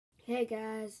Hey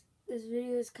guys, this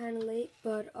video is kind of late,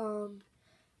 but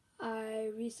I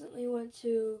recently went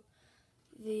to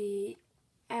the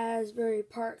Asbury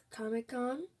Park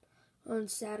Comicon on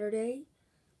Saturday,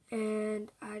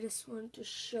 and I just wanted to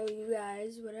show you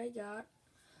guys what I got.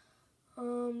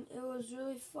 It was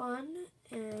really fun,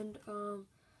 and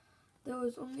there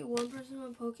was only one person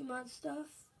with Pokemon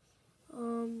stuff.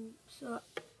 So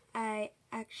I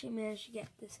actually managed to get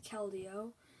this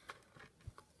Keldeo.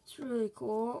 It's really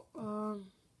cool.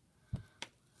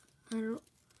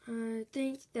 I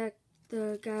think that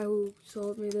the guy who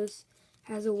sold me this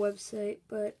has a website,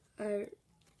 but I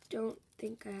don't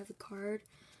think I have a card.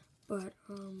 But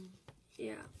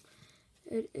yeah,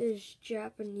 it is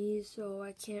Japanese, so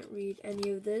I can't read any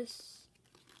of this.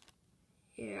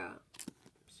 Yeah,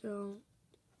 so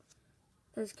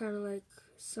that's kind of like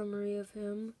a summary of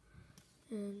him,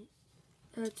 and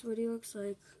that's what he looks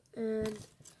like. And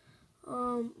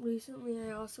recently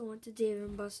I also went to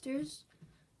Dave & Buster's,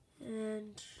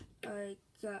 and I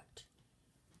got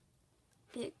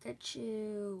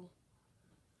Pikachu.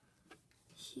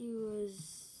 He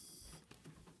was,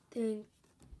 I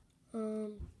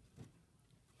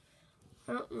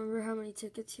don't remember how many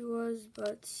tickets he was,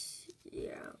 but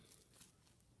yeah,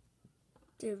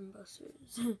 Dave &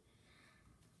 Buster's.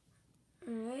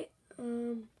 Alright,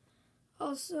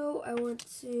 also I went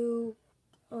to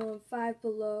Five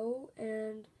Below,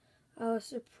 and I was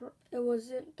surprised. It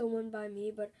wasn't the one by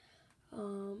me, but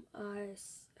I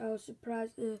was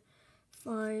surprised to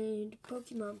find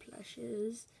Pokemon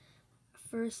plushes.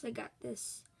 First, I got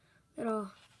this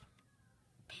little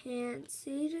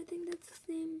Pansage. I think that's his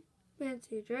name.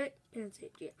 Pansage, right?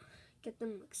 Pansage, yeah. Get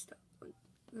them mixed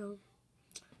up.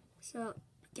 So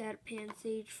got a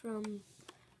Pansage from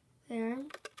there,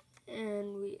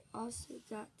 and we also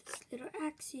got this little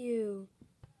Axew.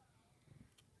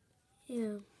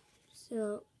 Yeah,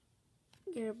 so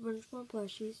get a bunch more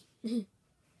plushies.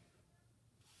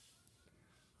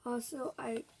 Also,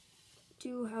 I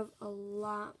do have a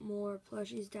lot more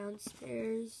plushies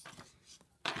downstairs,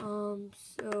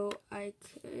 so I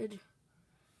could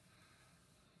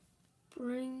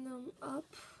bring them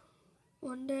up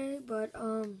one day, but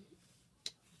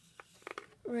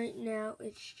right now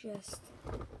it's just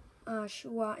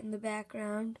Oshawott in the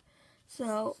background.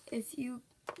 So if you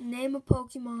name a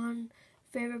Pokemon,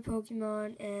 favorite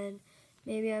Pokemon, and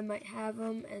maybe I might have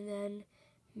them, and then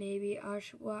maybe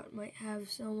Oshawott might have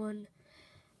someone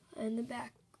in the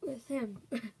back with him.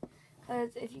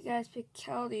 Because if you guys pick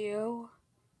Keldeo,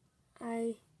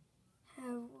 I have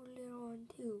a little one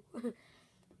too.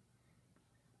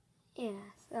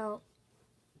 Yeah, so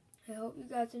I hope you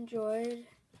guys enjoyed,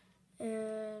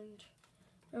 and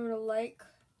remember to like,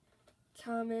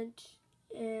 comment,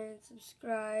 and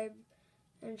subscribe,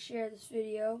 and share this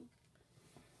video.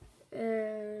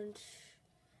 And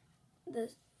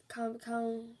this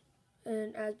Comicon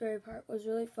in Asbury Park was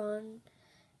really fun,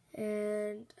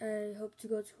 and I hope to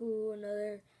go to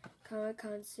another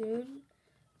Comicon soon.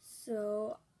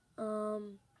 So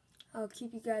I'll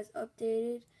keep you guys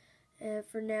updated, and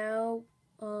for now,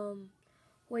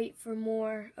 wait for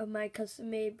more of my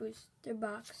custom-made booster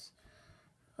box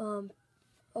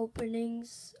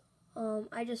openings.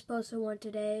 I just posted one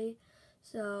today,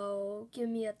 so give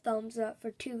me a thumbs up for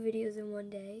 2 videos in one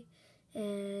day,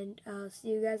 and I'll see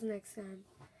you guys next time.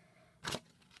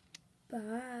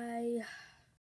 Bye.